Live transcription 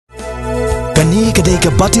Kani kadai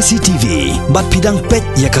ka Batisi TV, bat pidang pet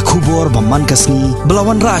ya ka kubor baman kasni,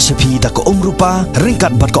 belawan rasha pi da ka umrupa,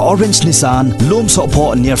 ringkat bat ka orange Nissan, lom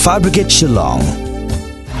sopo near Fabricate Shillong.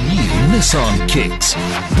 New Nissan Kicks.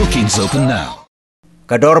 Bookings open now.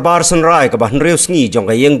 Iingdorbar sunrai ka bahnriu sngi jong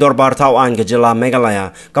ka Iingdorbar Thawaiñ ka jila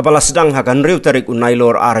Meghalaya ka pala sedang hakan riu tarik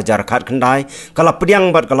unailor arajar khat khandai kala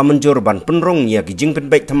pediang bat kala Mynjur ban penrung ya ki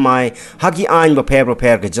Jingpynbeit Thymmai hagi ain Bapher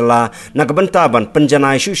ka jila na ka banta ban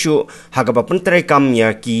penjanai shushu haga ba pentre kam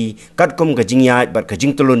ya ki katkum ka jingyat bat ka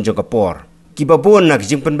jingtulun jong ka por ki babun na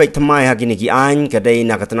ki Jingpynbeit Thymmai hagi ni ki ain ka dai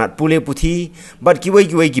na ka tanat pule puthi bat ki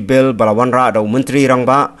wei ki bel balawan ra dau menteri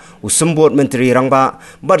rangba usembot menteri rangba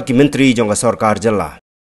bat ki menteri jong ka sarkar jila.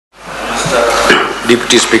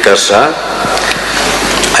 Deputy Speaker, sir,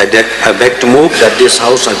 I beg to move that this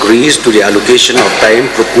House agrees to the allocation of time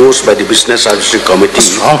proposed by the Business Advisory Committee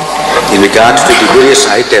in regards to the various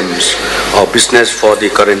items of business for the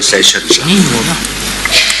current session.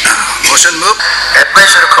 Motion move.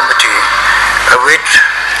 Advisory Committee with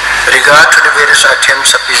regard to the various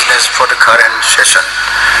items of business for the current session.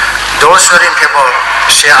 Those who are in favor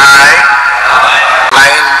say aye.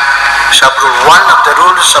 Line Sub-Rule 1 of the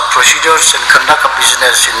Rules of Procedures and Conduct of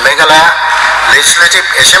Business in Meghalaya Legislative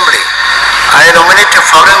Assembly. I nominate the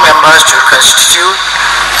following members to constitute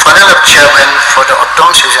panel of chairman for the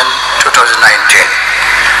autumn session 2019.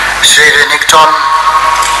 Sri Renington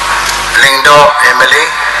Lingdo MLA,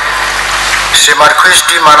 Sri Marquis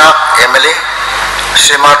D. Mana MLA,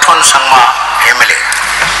 Sri Marthon Sangma MLA.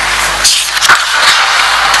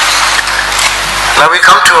 Now we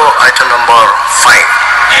come to item number 5.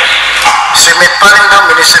 Sri Mynjur,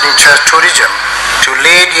 Minister in charge of Tourism, to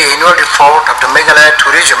lay the annual report of the Meghalaya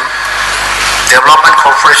Tourism Development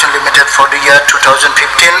Corporation Limited for the year 2015,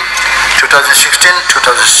 2016,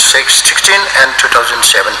 2016 and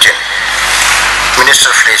 2017.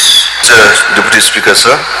 Minister, please. Mr. Deputy Speaker,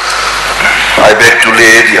 sir, I beg to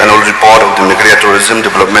lay the annual report of the Meghalaya Tourism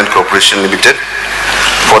Development Corporation Limited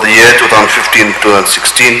for the year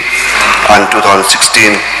 2015-2016 and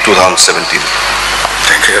 2016-2017.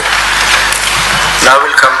 Thank you. Now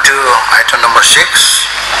we'll come to item number 6,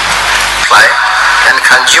 Supply and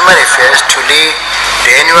Consumer Affairs, to lay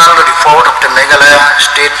the annual report of the Meghalaya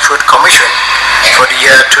State Food Commission for the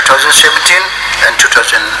year 2017 and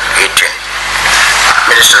 2018.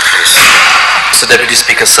 Minister, please. Mr. Deputy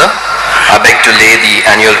Speaker, sir, I beg to lay the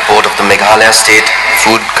annual report of the Meghalaya State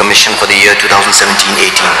Food Commission for the year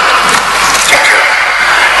 2017-18. Thank you.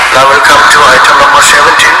 Now we'll come to item number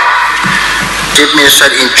 17. Chief Minister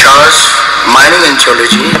in charge, Mining and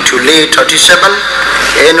Geology, to lay 37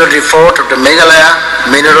 annual report of the Meghalaya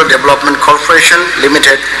Mineral Development Corporation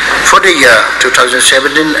Limited for the year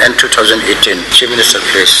 2017 and 2018. Chief Minister,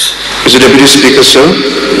 please. Mr. Deputy Speaker, sir,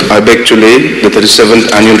 I beg to lay the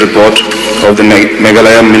 37th annual report of the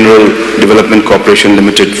Meghalaya Mineral Development Corporation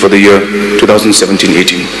Limited for the year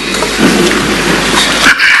 2017-18.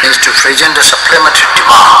 Is to present the supplementary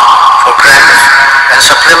demand for grants and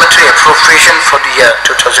supplementary appropriation for the year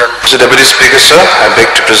 2000. Mr. Deputy Speaker, sir, I beg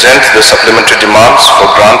to present the supplementary demands for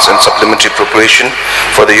grants and supplementary appropriation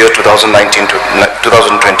for the year 2019 to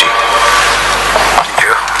 2020. Thank you.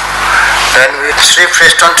 Then with Sri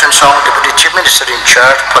Preston Chansong, Deputy Chief Minister in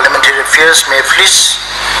charge, Parliamentary Affairs, may please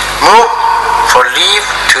move for leave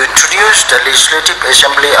to introduce the Legislative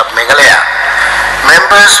Assembly of Meghalaya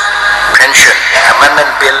Members Pension Amendment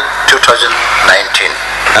Bill 2019.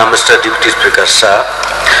 Mr. Deputy Speaker, sir,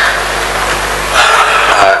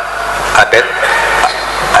 I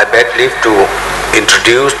beg leave to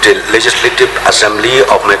introduce the Legislative Assembly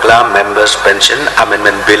of Meghalaya Members Pension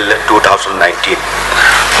Amendment Bill 2019.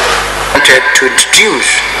 To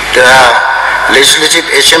introduce the Legislative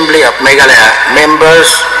Assembly of Meghalaya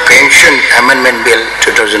Members Pension Amendment Bill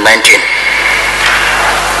 2019.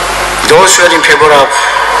 Those who are in favor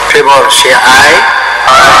say aye.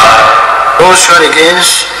 Those who are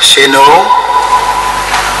against say no.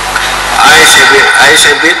 Ayes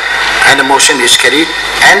have it, and the motion is carried,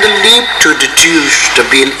 and the leave to introduce the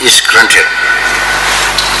bill is granted.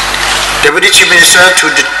 Deputy Chief Minister, to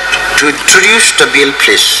introduce the bill,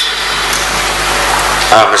 please.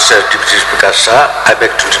 Mr. Deputy Speaker, sir, I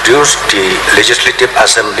beg to introduce the Legislative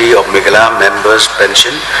Assembly of Meghalaya Members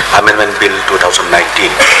Pension Amendment Bill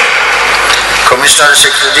 2019. Commissioner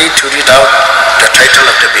Secretary to read out the title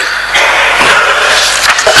of the bill.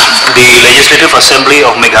 The Legislative Assembly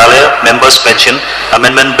of Meghalaya Members Pension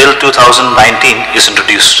Amendment Bill 2019 is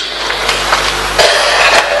introduced.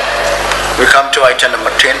 We come to item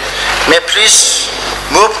number 10. May please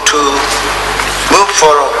move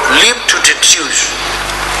for leave to introduce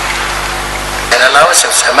an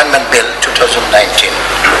allowances amendment bill 2019.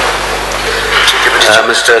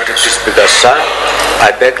 Mr. Deputy Speaker, sir,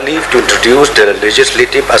 I beg leave to introduce the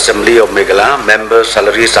Legislative Assembly of Meghalaya Members'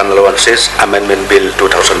 Salaries and Allowances Amendment Bill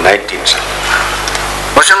 2019, sir.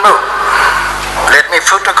 Motion moved. Let me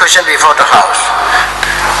put the question before the House.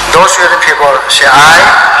 Those who are in favor say aye.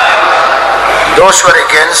 Those who are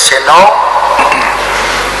against say no.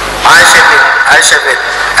 Ayes have it. Ayes have it.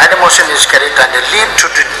 And the motion is carried and the leave to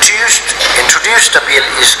introduce the bill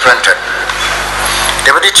is granted.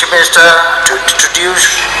 Deputy Chief Minister to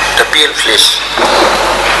introduce the bill, please.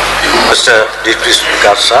 Mr. Deputy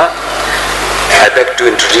Speaker, sir, I beg to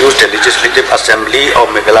introduce the Legislative Assembly of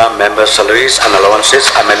Meghalaya Members' Salaries and Allowances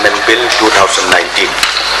Amendment Bill 2019.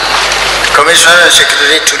 Commissioner and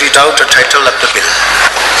Secretary to read out the title of the bill.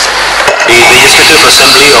 The Legislative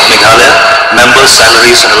Assembly of Meghalaya Members'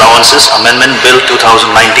 Salaries and Allowances Amendment Bill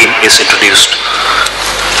 2019 is introduced.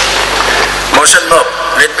 Motion moved.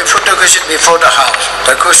 Let me put the question before the House.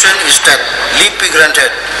 The question is that leave be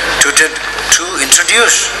granted to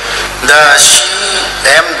introduce the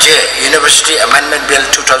CMJ University Amendment Bill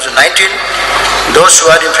 2019. Those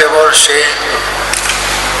who are in favor say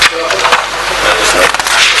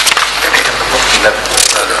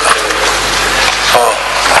Oh,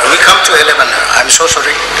 we come to 11. I'm so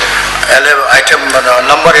sorry. Item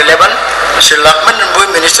number 11. Sri Lakman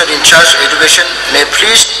Nambui, Minister in charge of Education, may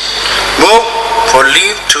please move for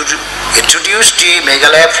leave to introduce the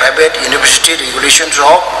Meghalaya Private University Regulations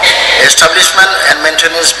of Establishment and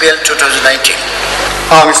Maintenance Bill 2019.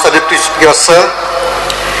 Mr. Deputy Speaker, sir,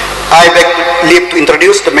 I beg leave to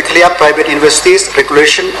introduce the Meghalaya Private Universities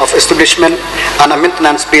Regulation of Establishment and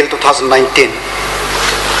Maintenance Bill 2019.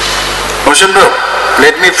 Motion moved.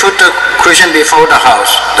 Let me put the question before the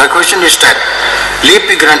House. The question is that leave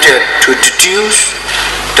be granted to introduce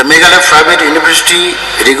the Meghalaya Private University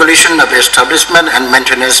Regulation of Establishment and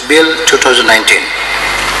Maintenance Bill 2019.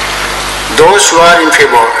 Those who are in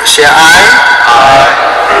favor say aye.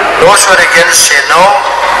 Aye. Those who are against say no.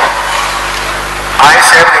 Ayes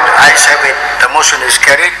have it. Ayes have it. The motion is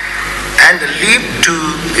carried and the leave to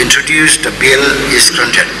introduce the bill is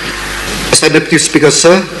granted. Mr. Deputy Speaker,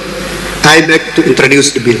 sir, I beg to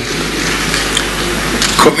introduce the bill.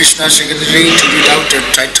 Commissioner Secretary to read out the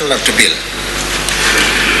title of the bill.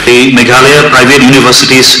 The Meghalaya Private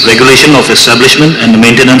Universities Regulation of Establishment and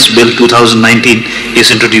Maintenance Bill 2019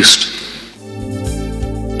 is introduced.